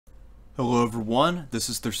Hello everyone, this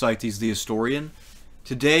is Thersites the Historian.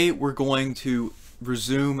 Today we're going to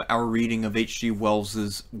resume our reading of H.G.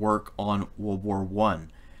 Wells's work on World War I.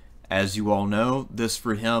 As you all know, this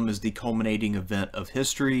for him is the culminating event of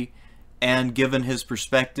history, and given his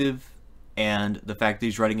perspective and the fact that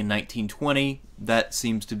he's writing in 1920, that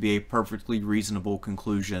seems to be a perfectly reasonable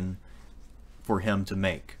conclusion for him to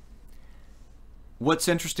make. What's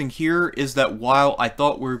interesting here is that while I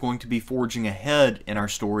thought we were going to be forging ahead in our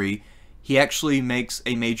story, he actually makes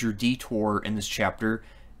a major detour in this chapter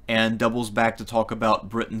and doubles back to talk about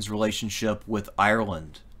Britain's relationship with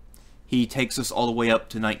Ireland. He takes us all the way up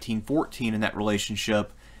to 1914 in that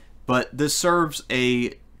relationship, but this serves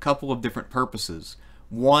a couple of different purposes.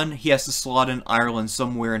 One, he has to slot in Ireland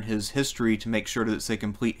somewhere in his history to make sure that it's a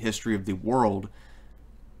complete history of the world,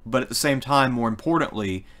 but at the same time, more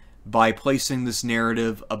importantly, by placing this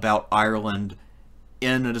narrative about Ireland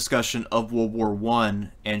in a discussion of World War I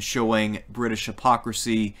and showing British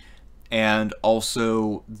hypocrisy and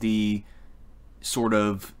also the sort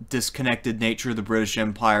of disconnected nature of the British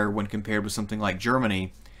Empire when compared with something like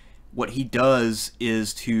Germany, what he does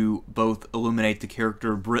is to both illuminate the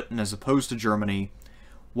character of Britain as opposed to Germany,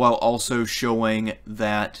 while also showing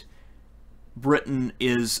that Britain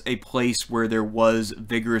is a place where there was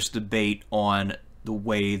vigorous debate on the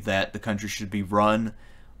way that the country should be run,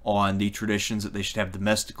 on the traditions that they should have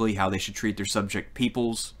domestically, how they should treat their subject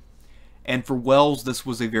peoples. And for Wells, this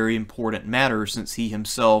was a very important matter since he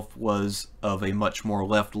himself was of a much more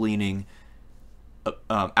left-leaning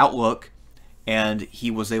outlook, and he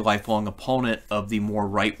was a lifelong opponent of the more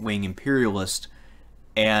right-wing imperialist,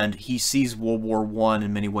 and he sees World War I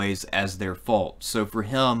in many ways as their fault. So for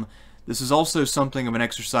him, this is also something of an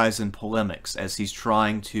exercise in polemics, as he's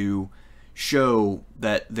trying to show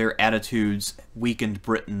that their attitudes weakened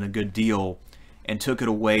Britain a good deal and took it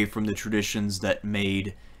away from the traditions that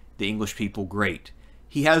made the English people great.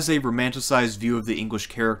 He has a romanticized view of the English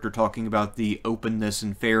character, talking about the openness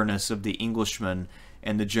and fairness of the Englishman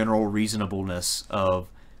and the general reasonableness of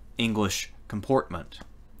English comportment.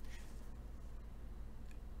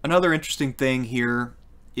 Another interesting thing here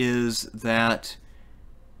is that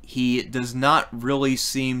he does not really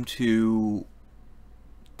seem to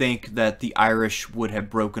think that the Irish would have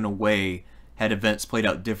broken away had events played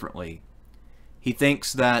out differently. He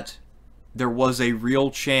thinks that there was a real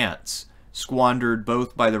chance, squandered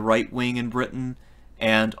both by the right wing in Britain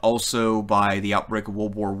and also by the outbreak of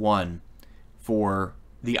World War I, for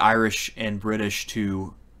the Irish and British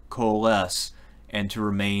to coalesce and to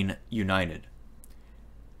remain united.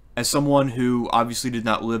 As someone who obviously did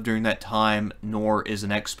not live during that time, nor is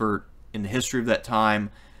an expert in the history of that time,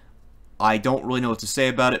 I don't really know what to say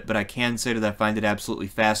about it, but I can say that I find it absolutely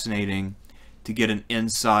fascinating to get an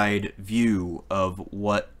inside view of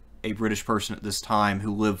what a British person at this time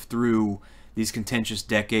who lived through these contentious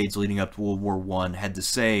decades leading up to World War I had to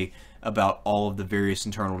say about all of the various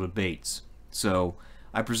internal debates. So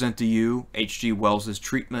I present to you H.G. Wells's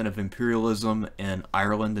treatment of imperialism in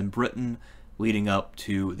Ireland and Britain leading up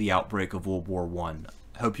to the outbreak of World War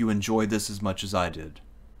I. Hope you enjoyed this as much as I did.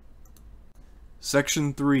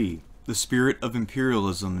 Section 3. The Spirit of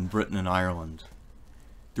Imperialism in Britain and Ireland.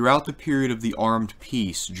 Throughout the period of the armed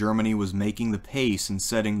peace, Germany was making the pace and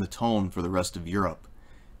setting the tone for the rest of Europe.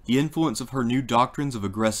 The influence of her new doctrines of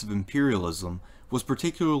aggressive imperialism was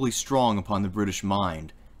particularly strong upon the British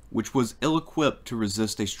mind, which was ill-equipped to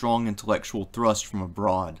resist a strong intellectual thrust from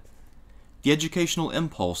abroad. The educational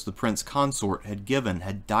impulse the Prince Consort had given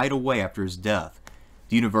had died away after his death.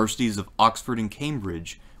 The universities of Oxford and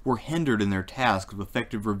Cambridge were hindered in their task of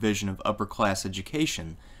effective revision of upper-class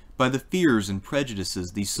education by the fears and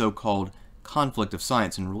prejudices the so-called conflict of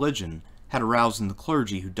science and religion had aroused in the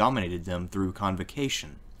clergy who dominated them through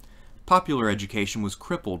convocation. Popular education was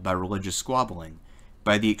crippled by religious squabbling,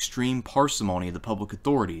 by the extreme parsimony of the public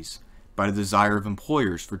authorities, by the desire of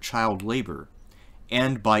employers for child labor,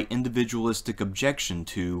 and by individualistic objection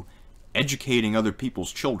to educating other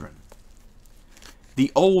people's children.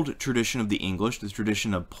 The old tradition of the English, the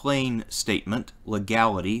tradition of plain statement,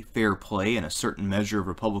 legality, fair play, and a certain measure of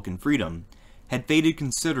republican freedom, had faded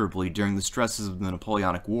considerably during the stresses of the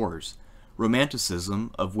Napoleonic Wars.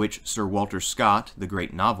 Romanticism, of which Sir Walter Scott, the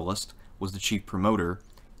great novelist, was the chief promoter,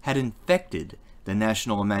 had infected the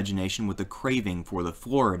national imagination with a craving for the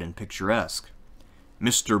florid and picturesque.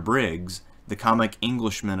 Mr. Briggs, the comic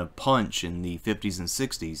Englishman of Punch in the 50s and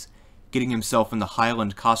 60s, getting himself in the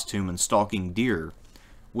Highland costume and stalking deer,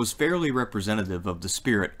 was fairly representative of the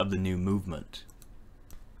spirit of the new movement.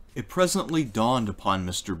 It presently dawned upon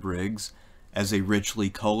Mr. Briggs, as a richly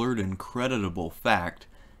colored and creditable fact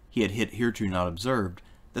he had hitherto not observed,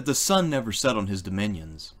 that the sun never set on his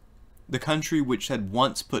dominions. The country which had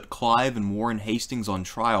once put Clive and Warren Hastings on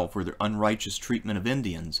trial for their unrighteous treatment of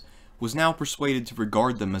Indians was now persuaded to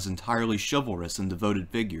regard them as entirely chivalrous and devoted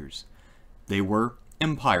figures. They were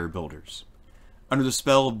empire builders. Under the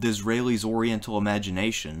spell of Disraeli's Oriental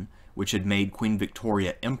imagination, which had made Queen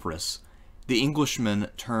Victoria empress, the Englishmen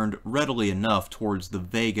turned readily enough towards the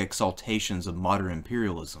vague exaltations of modern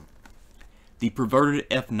imperialism. The perverted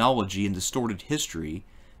ethnology and distorted history,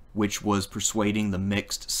 which was persuading the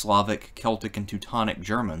mixed Slavic, Celtic, and Teutonic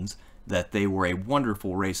Germans that they were a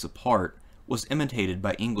wonderful race apart, was imitated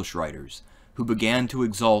by English writers, who began to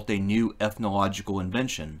exalt a new ethnological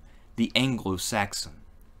invention, the Anglo-Saxon.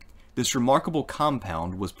 This remarkable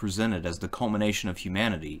compound was presented as the culmination of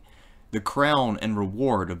humanity, the crown and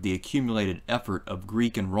reward of the accumulated effort of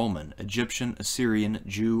Greek and Roman, Egyptian, Assyrian,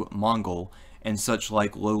 Jew, Mongol, and such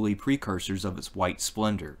like lowly precursors of its white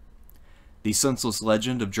splendor. The senseless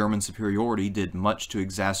legend of German superiority did much to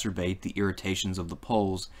exacerbate the irritations of the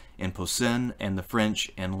Poles in Posen and the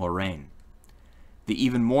French in Lorraine. The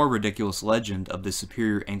even more ridiculous legend of the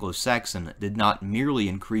superior Anglo-Saxon did not merely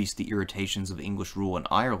increase the irritations of English rule in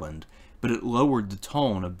Ireland, but it lowered the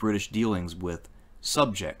tone of British dealings with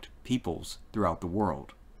subject peoples throughout the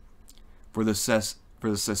world. For the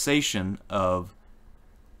cessation of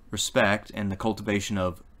respect and the cultivation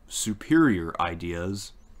of superior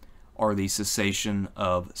ideas are the cessation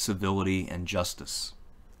of civility and justice.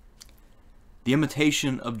 The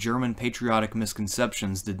imitation of German patriotic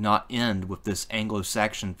misconceptions did not end with this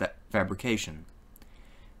Anglo-Saxon fabrication.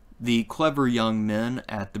 The clever young men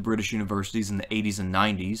at the British universities in the 80s and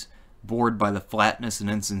 90s, bored by the flatness and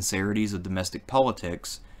insincerities of domestic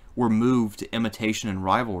politics, were moved to imitation and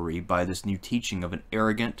rivalry by this new teaching of an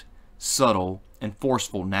arrogant, subtle, and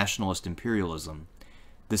forceful nationalist imperialism,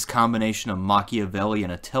 this combination of Machiavelli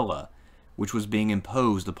and Attila, which was being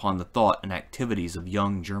imposed upon the thought and activities of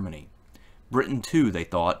young Germany. Britain, too, they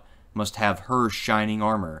thought, must have her shining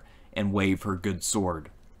armor and wave her good sword.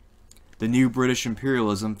 The new British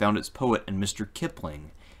imperialism found its poet in Mr.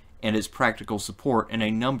 Kipling, and its practical support in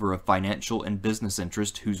a number of financial and business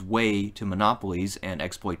interests whose way to monopolies and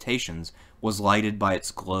exploitations was lighted by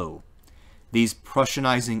its glow. These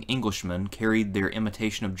Prussianizing Englishmen carried their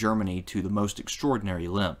imitation of Germany to the most extraordinary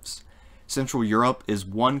lengths. Central Europe is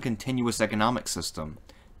one continuous economic system,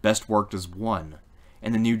 best worked as one,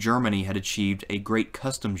 and the new Germany had achieved a great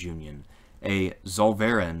customs union, a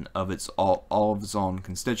Zollverein of all of its own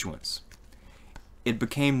constituents. It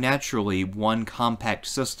became naturally one compact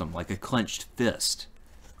system, like a clenched fist.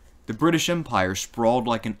 The British Empire sprawled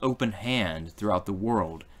like an open hand throughout the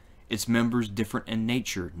world, its members different in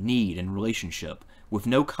nature, need, and relationship, with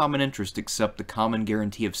no common interest except the common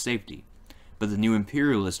guarantee of safety. But the new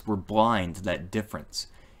imperialists were blind to that difference.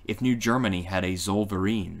 If New Germany had a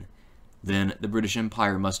Zollverein, then the British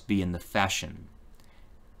Empire must be in the fashion,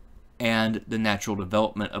 and the natural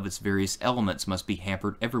development of its various elements must be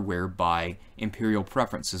hampered everywhere by imperial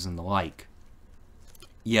preferences and the like.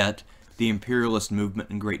 Yet, the imperialist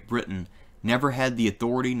movement in Great Britain never had the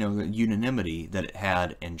authority nor the unanimity that it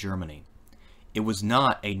had in Germany. It was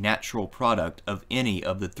not a natural product of any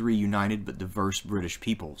of the three united but diverse British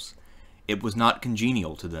peoples. It was not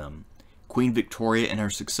congenial to them. Queen Victoria and her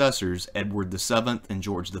successors, Edward VII and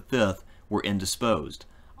George V, were indisposed,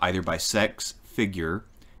 either by sex, figure,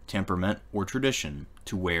 temperament, or tradition,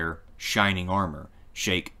 to wear shining armor,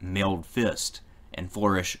 shake mailed fist, and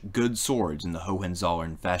flourish good swords in the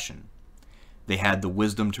Hohenzollern fashion. They had the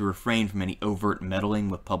wisdom to refrain from any overt meddling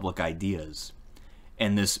with public ideas.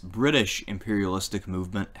 And this British imperialistic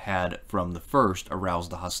movement had from the first aroused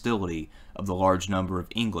the hostility of the large number of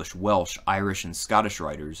English, Welsh, Irish, and Scottish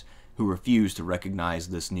writers who refused to recognize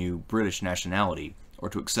this new British nationality or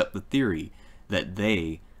to accept the theory that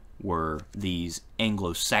they were these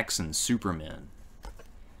Anglo-Saxon supermen.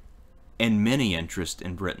 And many interest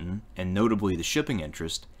in Britain, and notably the shipping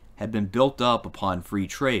interest, had been built up upon free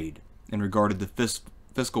trade and regarded the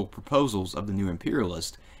fiscal proposals of the new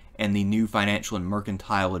imperialist and the new financial and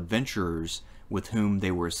mercantile adventurers with whom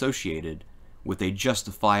they were associated with a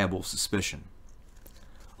justifiable suspicion.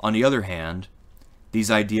 On the other hand,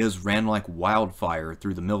 these ideas ran like wildfire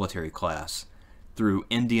through the military class, through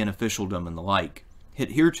Indian officialdom and the like.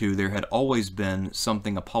 Hitherto there had always been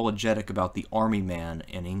something apologetic about the army man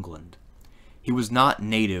in England. He was not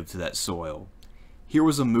native to that soil. Here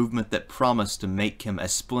was a movement that promised to make him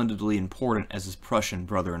as splendidly important as his Prussian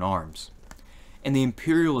brother-in-arms. And the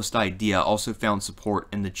imperialist idea also found support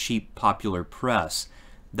in the cheap popular press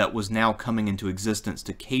that was now coming into existence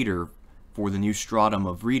to cater for the new stratum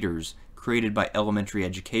of readers created by elementary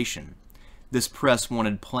education. This press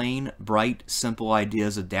wanted plain, bright, simple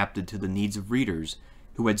ideas adapted to the needs of readers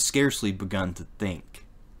who had scarcely begun to think.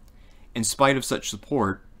 In spite of such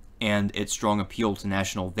support, and its strong appeal to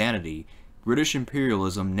national vanity, British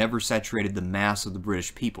imperialism never saturated the mass of the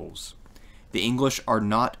British peoples. The English are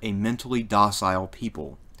not a mentally docile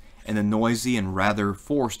people, and the noisy and rather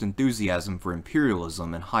forced enthusiasm for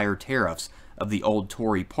imperialism and higher tariffs of the old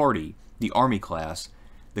Tory party, the army class,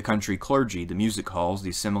 the country clergy, the music halls, the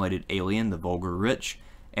assimilated alien, the vulgar rich,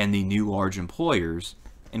 and the new large employers,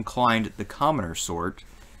 inclined the commoner sort,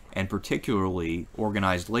 and particularly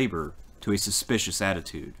organized labor, to a suspicious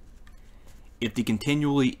attitude. If the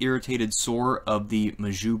continually irritated sore of the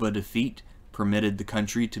Majuba defeat permitted the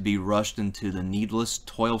country to be rushed into the needless,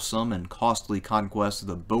 toilsome, and costly conquest of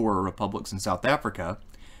the Boer republics in South Africa,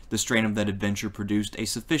 the strain of that adventure produced a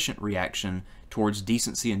sufficient reaction towards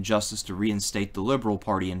decency and justice to reinstate the Liberal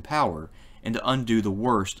Party in power, and to undo the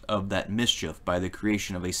worst of that mischief by the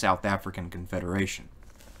creation of a South African Confederation.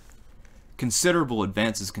 Considerable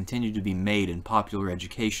advances continued to be made in popular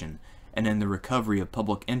education, and in the recovery of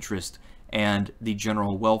public interest and the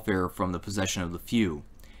general welfare from the possession of the few.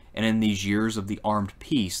 And in these years of the armed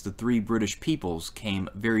peace, the three British peoples came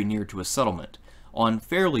very near to a settlement, on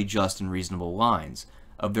fairly just and reasonable lines,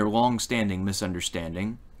 of their long-standing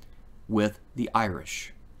misunderstanding with the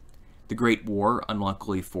Irish. The Great War,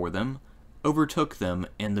 unluckily for them, overtook them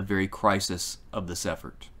in the very crisis of this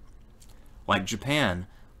effort. Like Japan,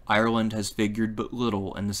 Ireland has figured but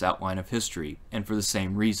little in this outline of history, and for the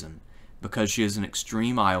same reason, because she is an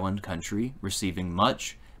extreme island country, receiving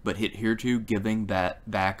much, but hitherto giving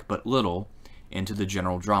back but little into the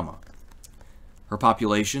general drama. Her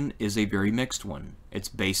population is a very mixed one, its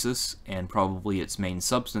basis, and probably its main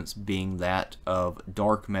substance, being that of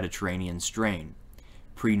dark Mediterranean strain,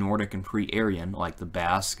 pre-Nordic and pre-Aryan, like the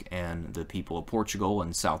Basque and the people of Portugal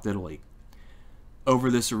and South Italy.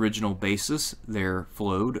 Over this original basis there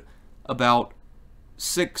flowed about the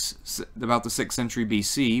 6th century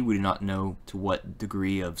BC, we do not know to what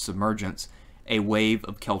degree of submergence, a wave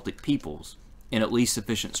of Celtic peoples, in at least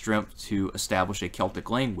sufficient strength to establish a Celtic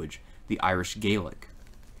language, the Irish Gaelic.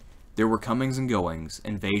 There were comings and goings,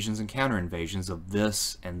 invasions and counter-invasions of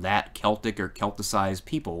this and that Celtic or Celticized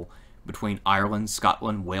people between Ireland,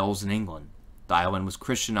 Scotland, Wales, and England. The island was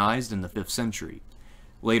Christianized in the 5th century.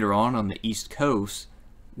 Later on the east coast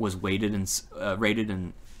was raided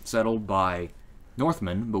and settled by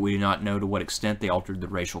Northmen, but we do not know to what extent they altered the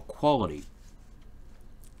racial quality.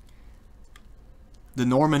 The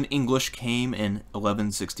Norman English came in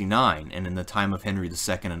 1169, and in the time of Henry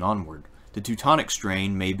II and onward. The Teutonic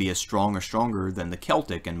strain may be as strong or stronger than the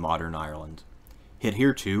Celtic in modern Ireland.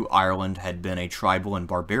 Hitherto, Ireland had been a tribal and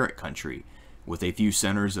barbaric country, with a few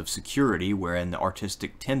centers of security wherein the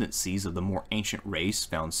artistic tendencies of the more ancient race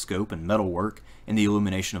found scope in metalwork and the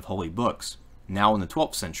illumination of holy books. Now in the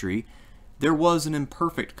 12th century, there was an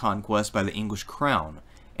imperfect conquest by the English crown,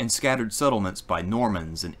 and scattered settlements by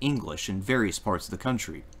Normans and English in various parts of the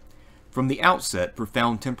country. From the outset,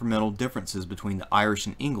 profound temperamental differences between the Irish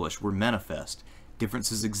and English were manifest,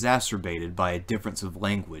 differences exacerbated by a difference of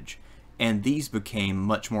language, and these became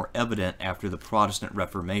much more evident after the Protestant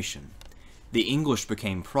Reformation. The English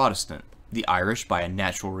became Protestant, the Irish, by a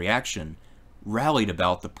natural reaction, rallied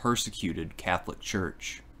about the persecuted Catholic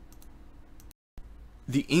Church.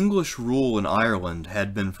 The English rule in Ireland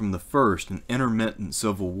had been from the first an intermittent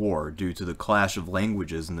civil war due to the clash of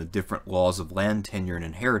languages and the different laws of land tenure and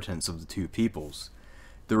inheritance of the two peoples.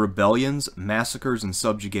 The rebellions, massacres, and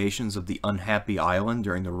subjugations of the unhappy island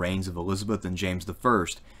during the reigns of Elizabeth and James I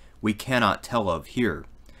we cannot tell of here,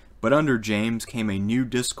 but under James came a new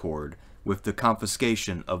discord with the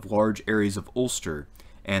confiscation of large areas of Ulster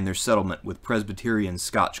and their settlement with Presbyterian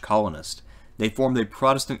Scotch colonists. They formed a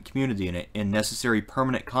Protestant community in necessary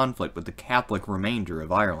permanent conflict with the Catholic remainder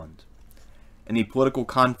of Ireland. In the political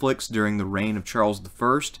conflicts during the reign of Charles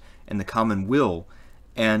I and the Common Will,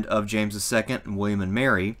 and of James II and William and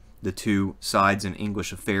Mary, the two sides in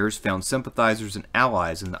English affairs found sympathizers and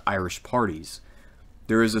allies in the Irish parties.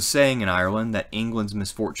 There is a saying in Ireland that England's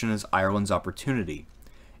misfortune is Ireland's opportunity,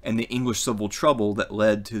 and the English civil trouble that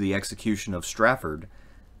led to the execution of Strafford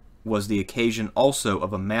was the occasion also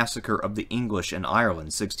of a massacre of the English in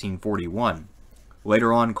Ireland, 1641.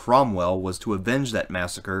 Later on, Cromwell was to avenge that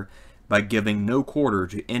massacre by giving no quarter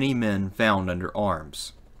to any men found under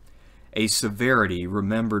arms, a severity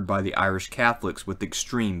remembered by the Irish Catholics with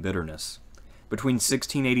extreme bitterness. Between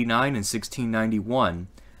 1689 and 1691,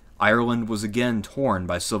 Ireland was again torn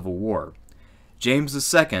by civil war. James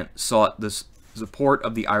II sought the support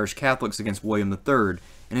of the Irish Catholics against William III,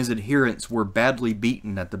 and his adherents were badly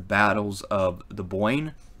beaten at the battles of the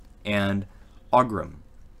Boyne and Aughrim.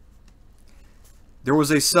 There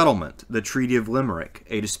was a settlement, the Treaty of Limerick,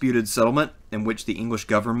 a disputed settlement in which the English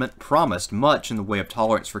government promised much in the way of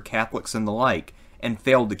tolerance for Catholics and the like, and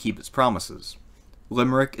failed to keep its promises.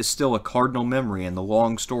 Limerick is still a cardinal memory in the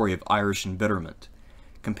long story of Irish embitterment.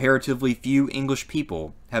 Comparatively few English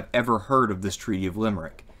people have ever heard of this Treaty of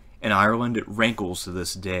Limerick. In Ireland it rankles to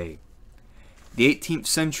this day. The 18th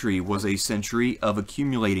century was a century of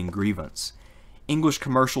accumulating grievance. English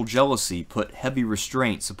commercial jealousy put heavy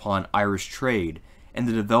restraints upon Irish trade, and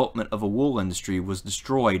the development of a wool industry was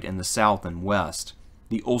destroyed in the South and West.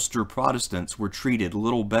 The Ulster Protestants were treated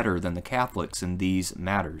little better than the Catholics in these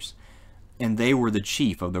matters, and they were the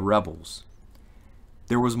chief of the rebels.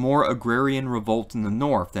 There was more agrarian revolt in the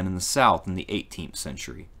North than in the South in the 18th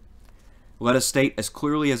century. Let us state as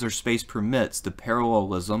clearly as our space permits the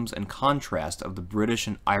parallelisms and contrast of the British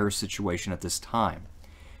and Irish situation at this time.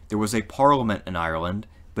 There was a parliament in Ireland,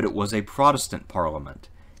 but it was a Protestant parliament,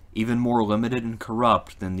 even more limited and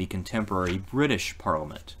corrupt than the contemporary British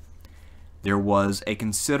parliament. There was a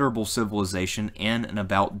considerable civilization in and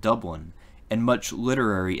about Dublin, and much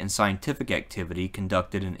literary and scientific activity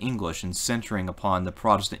conducted in English and centering upon the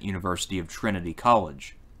Protestant University of Trinity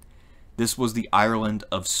College. This was the Ireland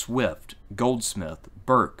of Swift, Goldsmith,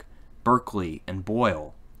 Burke, Berkeley, and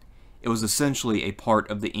Boyle. It was essentially a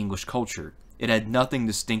part of the English culture. It had nothing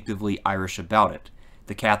distinctively Irish about it.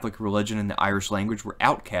 The Catholic religion and the Irish language were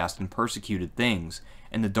outcast and persecuted things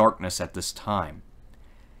in the darkness at this time.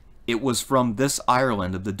 It was from this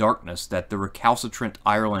Ireland of the darkness that the recalcitrant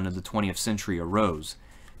Ireland of the 20th century arose.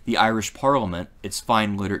 The Irish Parliament, its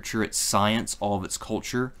fine literature, its science, all of its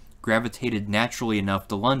culture, gravitated naturally enough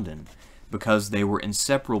to London, because they were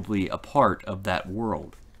inseparably a part of that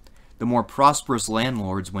world. The more prosperous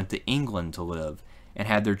landlords went to England to live, and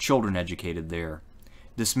had their children educated there.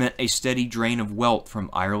 This meant a steady drain of wealth from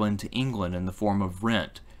Ireland to England in the form of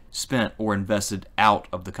rent, spent or invested out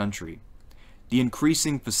of the country. The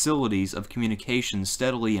increasing facilities of communication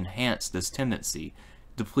steadily enhanced this tendency,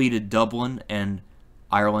 depleted Dublin and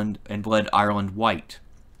Ireland, and bled Ireland white.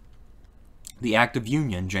 The Act of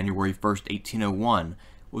Union, January 1st, 1801,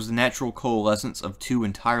 was the natural coalescence of two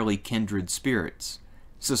entirely kindred systems,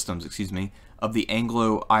 of the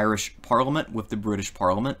Anglo-Irish Parliament with the British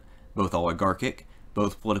Parliament, both oligarchic,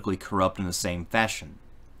 both politically corrupt in the same fashion.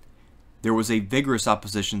 There was a vigorous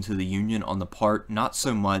opposition to the Union on the part not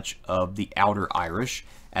so much of the outer Irish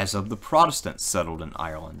as of the Protestants settled in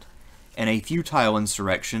Ireland, and a futile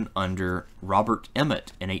insurrection under Robert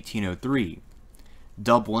Emmet in 1803.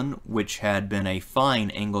 Dublin, which had been a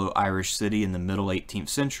fine Anglo-Irish city in the middle 18th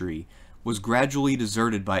century, was gradually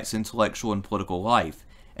deserted by its intellectual and political life,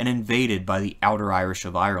 and invaded by the outer Irish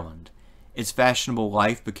of Ireland. Its fashionable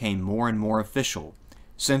life became more and more official,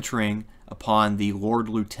 centering upon the Lord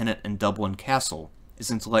Lieutenant in Dublin Castle. Its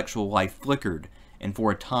intellectual life flickered, and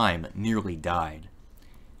for a time nearly died.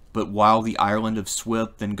 But while the Ireland of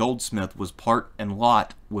Swift and Goldsmith was part and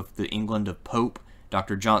lot with the England of Pope,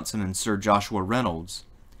 Dr. Johnson, and Sir Joshua Reynolds,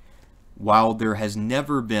 while there has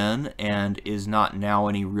never been and is not now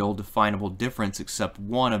any real definable difference except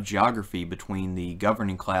one of geography between the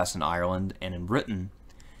governing class in Ireland and in Britain,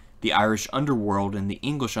 the Irish underworld and the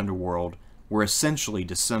English underworld were essentially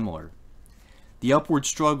dissimilar. The upward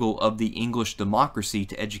struggle of the English democracy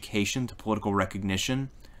to education to political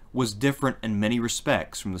recognition was different in many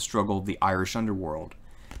respects from the struggle of the Irish underworld.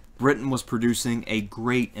 Britain was producing a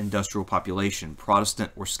great industrial population,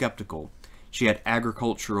 Protestant or skeptical. She had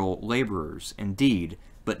agricultural laborers, indeed,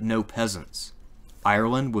 but no peasants.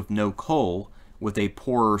 Ireland, with no coal, with a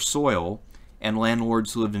poorer soil, and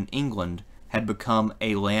landlords who lived in England, had become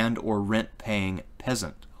a land or rent-paying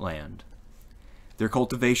peasant land. Their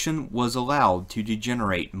cultivation was allowed to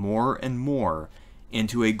degenerate more and more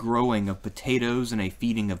into a growing of potatoes and a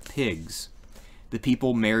feeding of pigs. The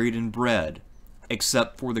people married and bred,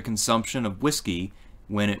 except for the consumption of whiskey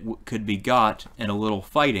when it could be got, and a little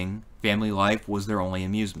fighting. Family life was their only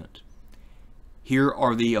amusement. Here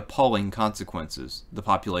are the appalling consequences. The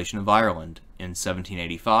population of Ireland in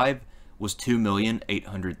 1785 was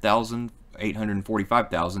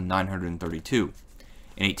 2,845,932.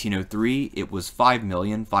 In 1803, it was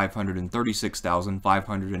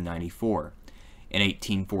 5,536,594. In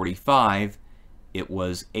 1845, it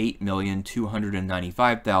was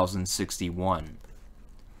 8,295,061.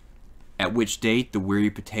 At which date the weary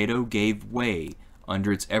potato gave way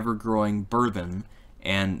under its ever-growing burthen,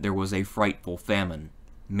 and there was a frightful famine.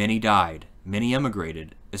 Many died, many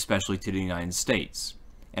emigrated, especially to the United States.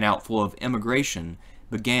 An outflow of immigration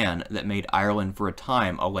began that made Ireland for a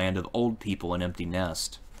time a land of old people and empty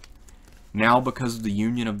nest. Now, because of the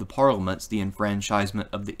union of the parliaments, the enfranchisement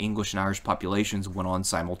of the English and Irish populations went on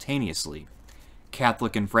simultaneously.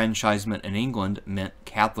 Catholic enfranchisement in England meant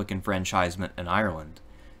Catholic enfranchisement in Ireland.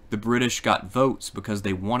 The British got votes because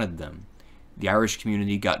they wanted them. The Irish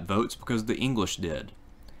community got votes because the English did.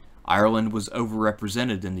 Ireland was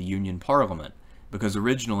overrepresented in the Union Parliament because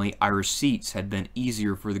originally Irish seats had been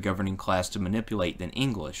easier for the governing class to manipulate than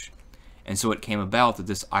English, and so it came about that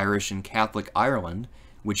this Irish and Catholic Ireland,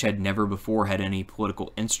 which had never before had any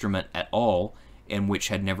political instrument at all, and which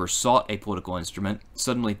had never sought a political instrument,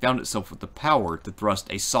 suddenly found itself with the power to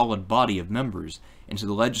thrust a solid body of members into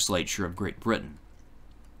the legislature of Great Britain.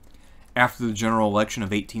 After the general election of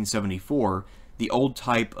 1874, the old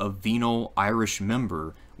type of venal Irish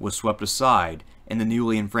member was swept aside, and the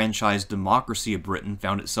newly enfranchised democracy of Britain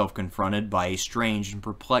found itself confronted by a strange and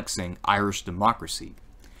perplexing Irish democracy,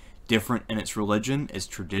 different in its religion, its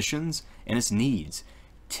traditions, and its needs,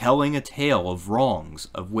 telling a tale of wrongs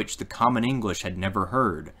of which the common English had never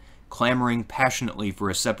heard, clamoring passionately for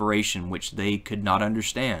a separation which they could not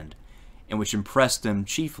understand, and which impressed them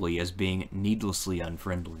chiefly as being needlessly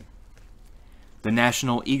unfriendly. The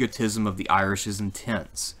national egotism of the Irish is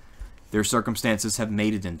intense. Their circumstances have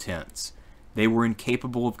made it intense. They were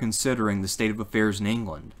incapable of considering the state of affairs in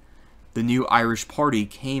England. The new Irish party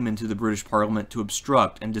came into the British Parliament to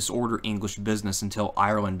obstruct and disorder English business until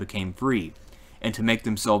Ireland became free, and to make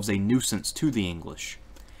themselves a nuisance to the English.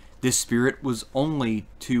 This spirit was only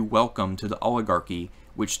too welcome to the oligarchy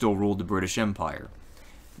which still ruled the British Empire.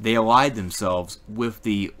 They allied themselves with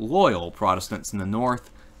the loyal Protestants in the north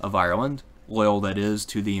of Ireland, loyal that is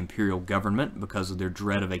to the imperial government because of their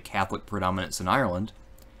dread of a Catholic predominance in Ireland,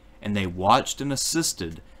 and they watched and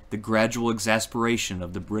assisted the gradual exasperation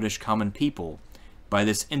of the British common people by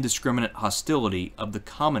this indiscriminate hostility of the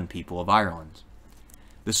common people of Ireland.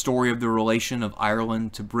 The story of the relation of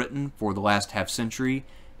Ireland to Britain for the last half-century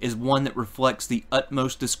is one that reflects the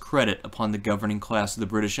utmost discredit upon the governing class of the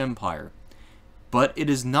British Empire, but it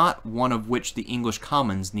is not one of which the English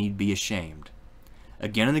commons need be ashamed.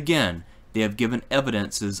 Again and again, they have given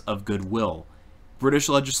evidences of goodwill. British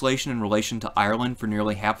legislation in relation to Ireland for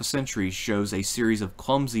nearly half a century shows a series of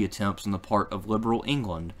clumsy attempts on the part of liberal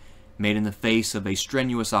England, made in the face of a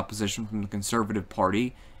strenuous opposition from the Conservative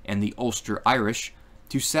Party and the Ulster Irish,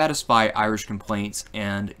 to satisfy Irish complaints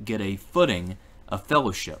and get a footing of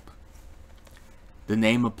fellowship. The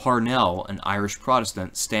name of Parnell, an Irish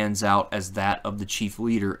Protestant, stands out as that of the chief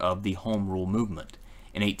leader of the Home Rule movement.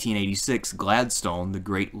 In 1886, Gladstone, the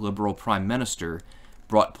great Liberal Prime Minister,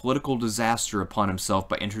 brought political disaster upon himself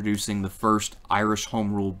by introducing the first Irish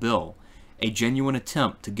Home Rule Bill, a genuine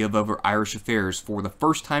attempt to give over Irish affairs for the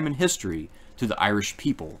first time in history to the Irish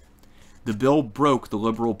people. The bill broke the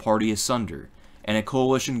Liberal Party asunder, and a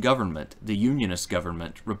coalition government, the Unionist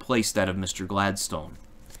government, replaced that of Mr. Gladstone.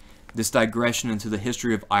 This digression into the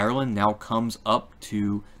history of Ireland now comes up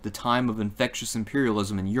to the time of infectious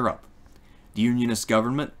imperialism in Europe. The Unionist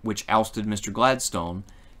government, which ousted Mr. Gladstone,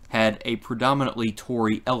 had a predominantly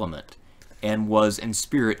Tory element, and was in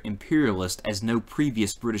spirit imperialist as no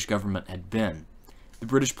previous British government had been. The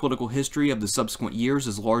British political history of the subsequent years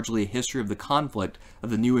is largely a history of the conflict of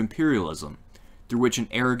the new imperialism, through which an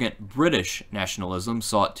arrogant British nationalism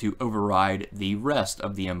sought to override the rest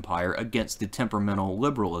of the empire against the temperamental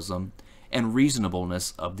liberalism and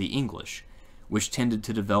reasonableness of the English, which tended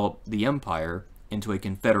to develop the empire into a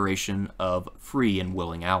confederation of free and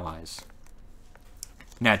willing allies.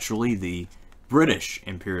 Naturally, the British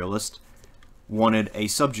imperialists wanted a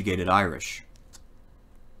subjugated Irish.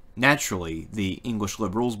 Naturally, the English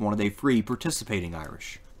liberals wanted a free, participating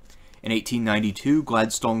Irish. In 1892,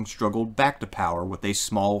 Gladstone struggled back to power with a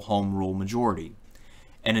small Home Rule majority,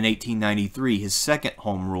 and in 1893 his second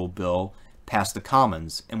Home Rule bill passed the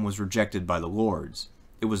Commons and was rejected by the Lords.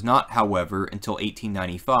 It was not, however, until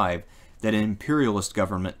 1895 that an imperialist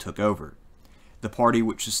government took over. The party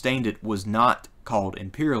which sustained it was not called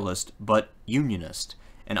Imperialist, but Unionist,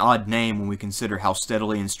 an odd name when we consider how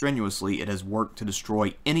steadily and strenuously it has worked to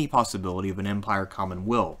destroy any possibility of an empire common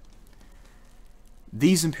will.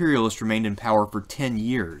 These imperialists remained in power for 10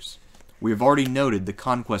 years. We have already noted the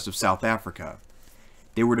conquest of South Africa.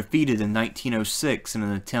 They were defeated in 1906 in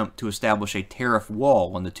an attempt to establish a tariff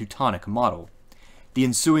wall on the Teutonic model. The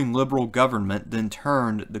ensuing liberal government then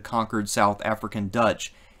turned the conquered South African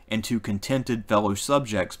Dutch into contented fellow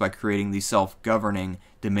subjects by creating the self-governing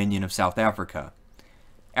Dominion of South Africa,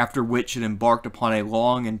 after which it embarked upon a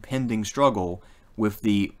long and pending struggle with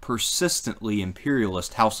the persistently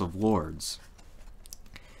imperialist House of Lords.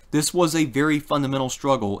 This was a very fundamental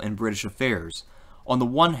struggle in British affairs. On the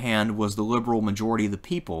one hand was the liberal majority of the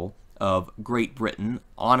people of Great Britain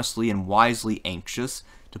honestly and wisely anxious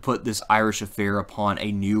to put this Irish affair upon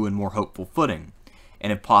a new and more hopeful footing,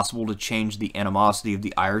 and if possible to change the animosity of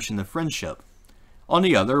the Irish into friendship. On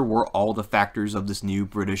the other were all the factors of this new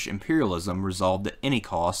British imperialism resolved at any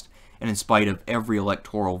cost and in spite of every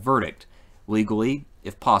electoral verdict, legally,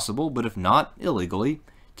 if possible, but if not, illegally,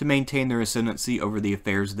 to maintain their ascendancy over the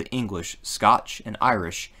affairs of the English, Scotch, and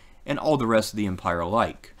Irish, and all the rest of the empire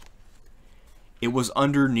alike. It was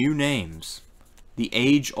under new names, the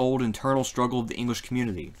age-old internal struggle of the English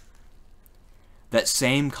community, that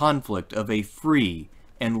same conflict of a free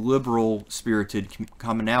and liberal-spirited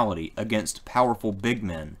commonality against powerful big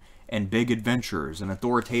men and big adventurers and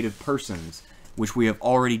authoritative persons, which we have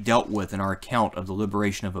already dealt with in our account of the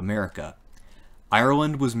liberation of America.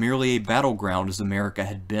 Ireland was merely a battleground as America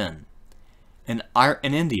had been. In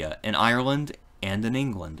India, in Ireland, and in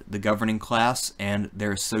England, the governing class and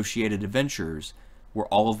their associated adventurers were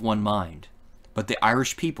all of one mind. But the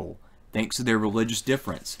Irish people, thanks to their religious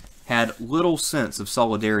difference, had little sense of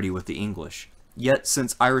solidarity with the English. Yet,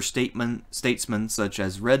 since Irish statesmen such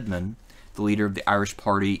as Redmond, the leader of the Irish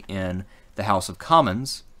party in the House of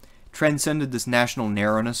Commons, transcended this national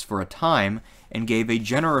narrowness for a time and gave a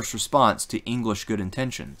generous response to English good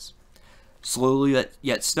intentions. Slowly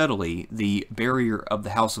yet steadily, the barrier of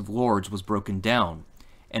the House of Lords was broken down,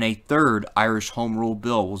 and a third Irish Home Rule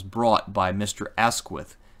Bill was brought by Mr.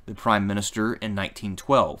 Asquith, the Prime Minister, in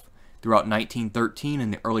 1912. Throughout 1913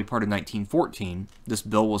 and the early part of 1914, this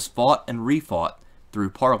bill was fought and refought through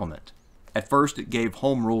Parliament. At first it gave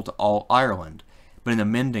Home Rule to all Ireland, but an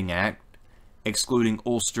amending act, excluding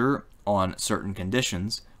Ulster on certain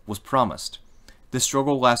conditions, was promised. This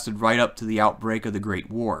struggle lasted right up to the outbreak of the Great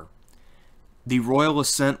War. The royal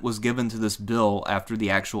assent was given to this bill after the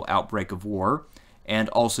actual outbreak of war, and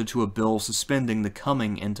also to a bill suspending the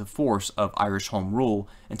coming into force of Irish Home Rule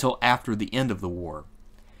until after the end of the war.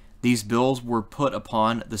 These bills were put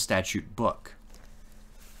upon the statute book.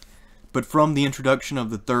 But from the introduction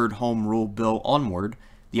of the Third Home Rule Bill onward,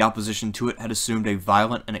 the opposition to it had assumed a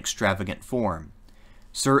violent and extravagant form.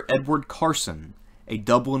 Sir Edward Carson, a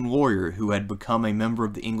Dublin lawyer who had become a member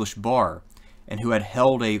of the English bar, and who had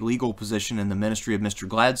held a legal position in the ministry of Mr.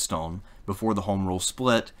 Gladstone before the Home Rule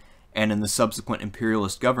split, and in the subsequent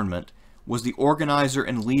imperialist government, was the organizer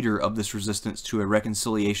and leader of this resistance to a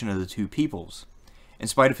reconciliation of the two peoples. In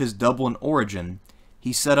spite of his Dublin origin,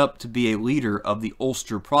 he set up to be a leader of the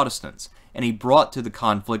Ulster Protestants, and he brought to the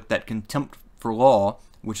conflict that contempt for law,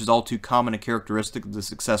 which is all too common a characteristic of the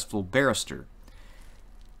successful barrister,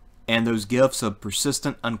 and those gifts of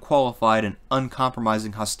persistent, unqualified, and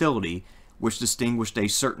uncompromising hostility which distinguished a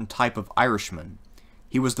certain type of Irishman.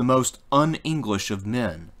 He was the most un-English of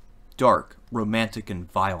men, dark, romantic,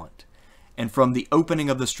 and violent. And from the opening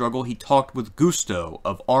of the struggle he talked with gusto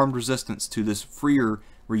of armed resistance to this freer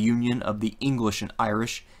reunion of the English and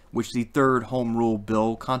Irish which the Third Home Rule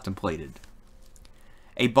Bill contemplated.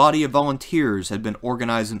 A body of volunteers had been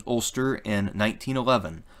organized in Ulster in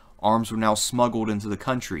 1911. Arms were now smuggled into the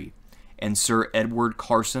country, and Sir Edward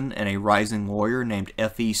Carson and a rising lawyer named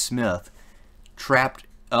F.E. Smith trapped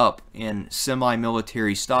up in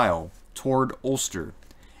semi-military style toward Ulster,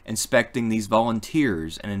 inspecting these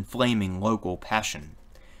volunteers and inflaming local passion.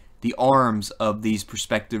 The arms of these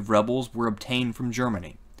prospective rebels were obtained from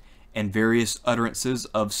Germany, and various utterances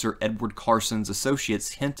of Sir Edward Carson's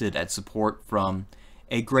associates hinted at support from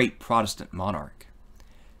a great Protestant monarch.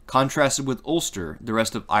 Contrasted with Ulster, the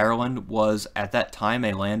rest of Ireland was at that time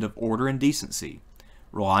a land of order and decency,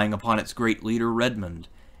 relying upon its great leader Redmond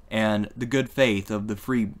and the good faith of the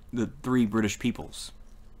three British peoples.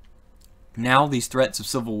 Now these threats of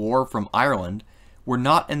civil war from Ireland were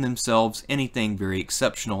not in themselves anything very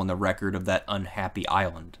exceptional in the record of that unhappy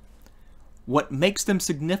island. What makes them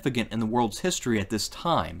significant in the world's history at this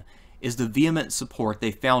time is the vehement support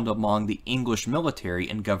they found among the English military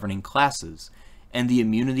and governing classes, and the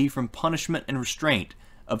immunity from punishment and restraint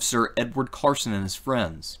of Sir Edward Carson and his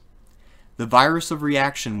friends. The virus of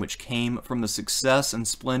reaction which came from the success and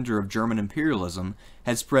splendor of German imperialism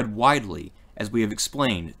had spread widely, as we have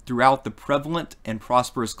explained, throughout the prevalent and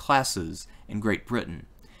prosperous classes in Great Britain.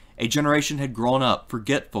 A generation had grown up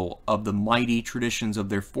forgetful of the mighty traditions of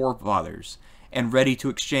their forefathers, and ready to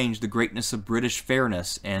exchange the greatness of British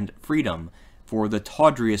fairness and freedom for the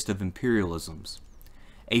tawdriest of imperialisms.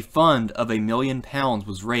 A fund of £1 million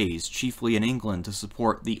was raised, chiefly in England, to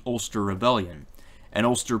support the Ulster Rebellion. An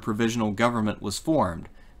Ulster provisional government was formed.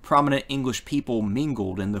 Prominent English people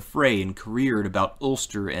mingled in the fray and careered about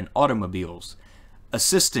Ulster in automobiles,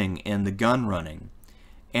 assisting in the gun running.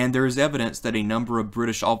 And there is evidence that a number of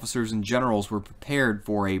British officers and generals were prepared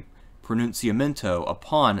for a pronunciamento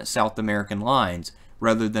upon South American lines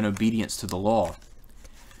rather than obedience to the law.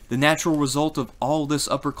 The natural result of all this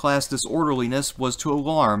upper-class disorderliness was to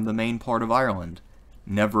alarm the main part of Ireland,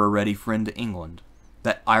 never a ready friend to England,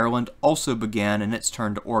 that Ireland also began in its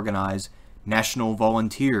turn to organize national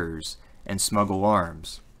volunteers and smuggle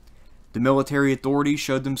arms. The military authorities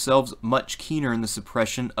showed themselves much keener in the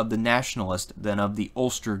suppression of the nationalist than of the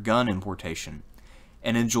Ulster gun importation,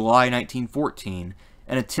 and in July 1914,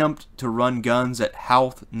 an attempt to run guns at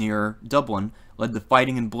Howth near Dublin led to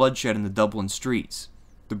fighting and bloodshed in the Dublin streets.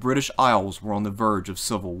 The British Isles were on the verge of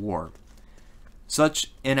civil war.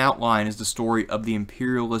 Such, in outline, is the story of the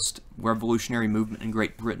imperialist revolutionary movement in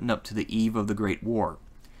Great Britain up to the eve of the Great War.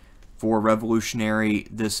 For revolutionary,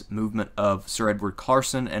 this movement of Sir Edward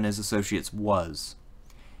Carson and his associates was.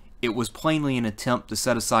 It was plainly an attempt to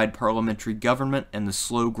set aside parliamentary government and the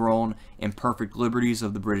slow-grown, imperfect liberties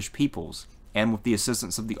of the British peoples, and with the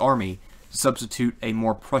assistance of the army, to substitute a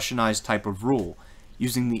more Prussianized type of rule,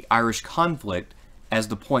 using the Irish conflict as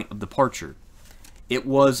the point of departure. It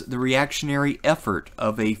was the reactionary effort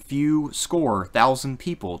of a few score thousand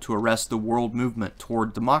people to arrest the world movement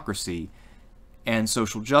toward democracy and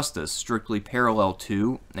social justice, strictly parallel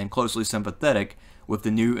to and closely sympathetic with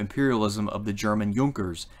the new imperialism of the German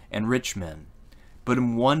Junkers and rich men. But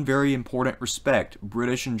in one very important respect,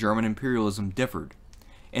 British and German imperialism differed.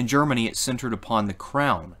 In Germany, it centered upon the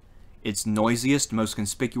crown. Its noisiest, most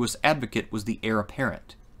conspicuous advocate was the heir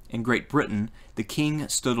apparent. In Great Britain, the king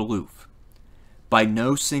stood aloof. By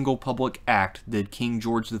no single public act did King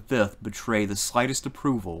George V betray the slightest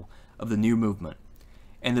approval of the new movement,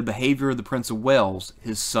 and the behavior of the Prince of Wales,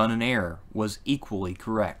 his son and heir, was equally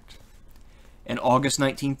correct. In August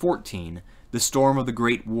 1914, the storm of the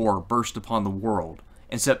Great War burst upon the world.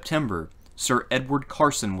 In September, Sir Edward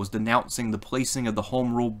Carson was denouncing the placing of the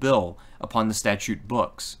Home Rule Bill upon the statute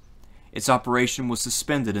books. Its operation was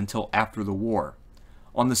suspended until after the war.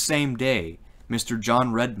 On the same day, Mr.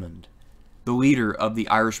 John Redmond, the leader of the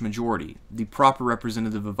Irish majority, the proper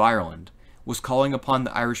representative of Ireland, was calling upon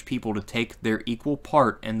the Irish people to take their equal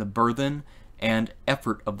part in the burthen and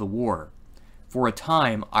effort of the war. For a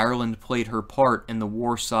time, Ireland played her part in the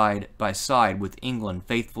war side by side with England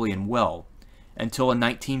faithfully and well, until in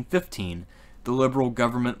 1915, the Liberal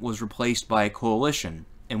government was replaced by a coalition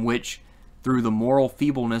in which, through the moral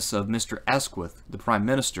feebleness of Mr. Asquith, the Prime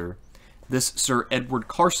Minister, this Sir Edward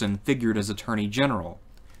Carson figured as Attorney General,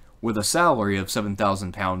 with a salary of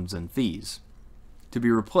 £7,000 in fees, to be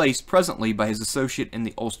replaced presently by his associate in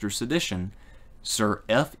the Ulster sedition, Sir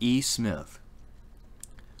F.E. Smith.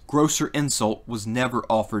 Grosser insult was never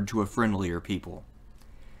offered to a friendlier people.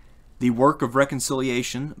 The work of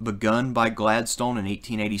reconciliation, begun by Gladstone in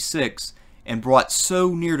 1886 and brought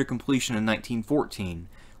so near to completion in 1914,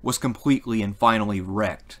 was completely and finally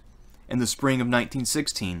wrecked. In the spring of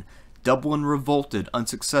 1916, Dublin revolted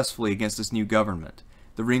unsuccessfully against this new government.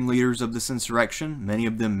 The ringleaders of this insurrection, many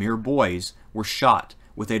of them mere boys, were shot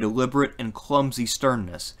with a deliberate and clumsy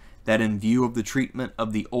sternness that, in view of the treatment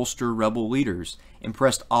of the Ulster rebel leaders,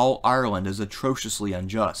 impressed all Ireland as atrociously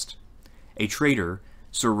unjust. A traitor,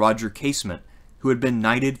 Sir Roger Casement, who had been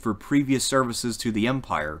knighted for previous services to the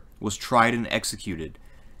Empire, was tried and executed,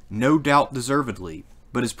 no doubt deservedly,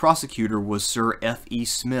 but his prosecutor was Sir F.E.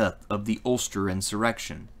 Smith of the Ulster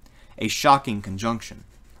insurrection, a shocking conjunction.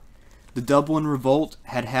 The Dublin revolt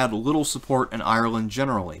had had little support in Ireland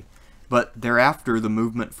generally, but thereafter the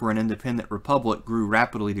movement for an independent republic grew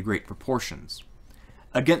rapidly to great proportions.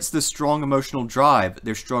 Against this strong emotional drive,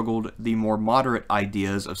 there struggled the more moderate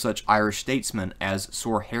ideas of such Irish statesmen as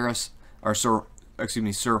Sir Horace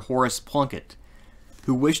Plunkett,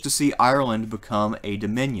 who wished to see Ireland become a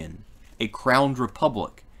dominion, a crowned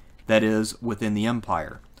republic, that is, within the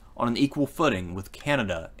empire, on an equal footing with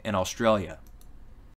Canada and Australia.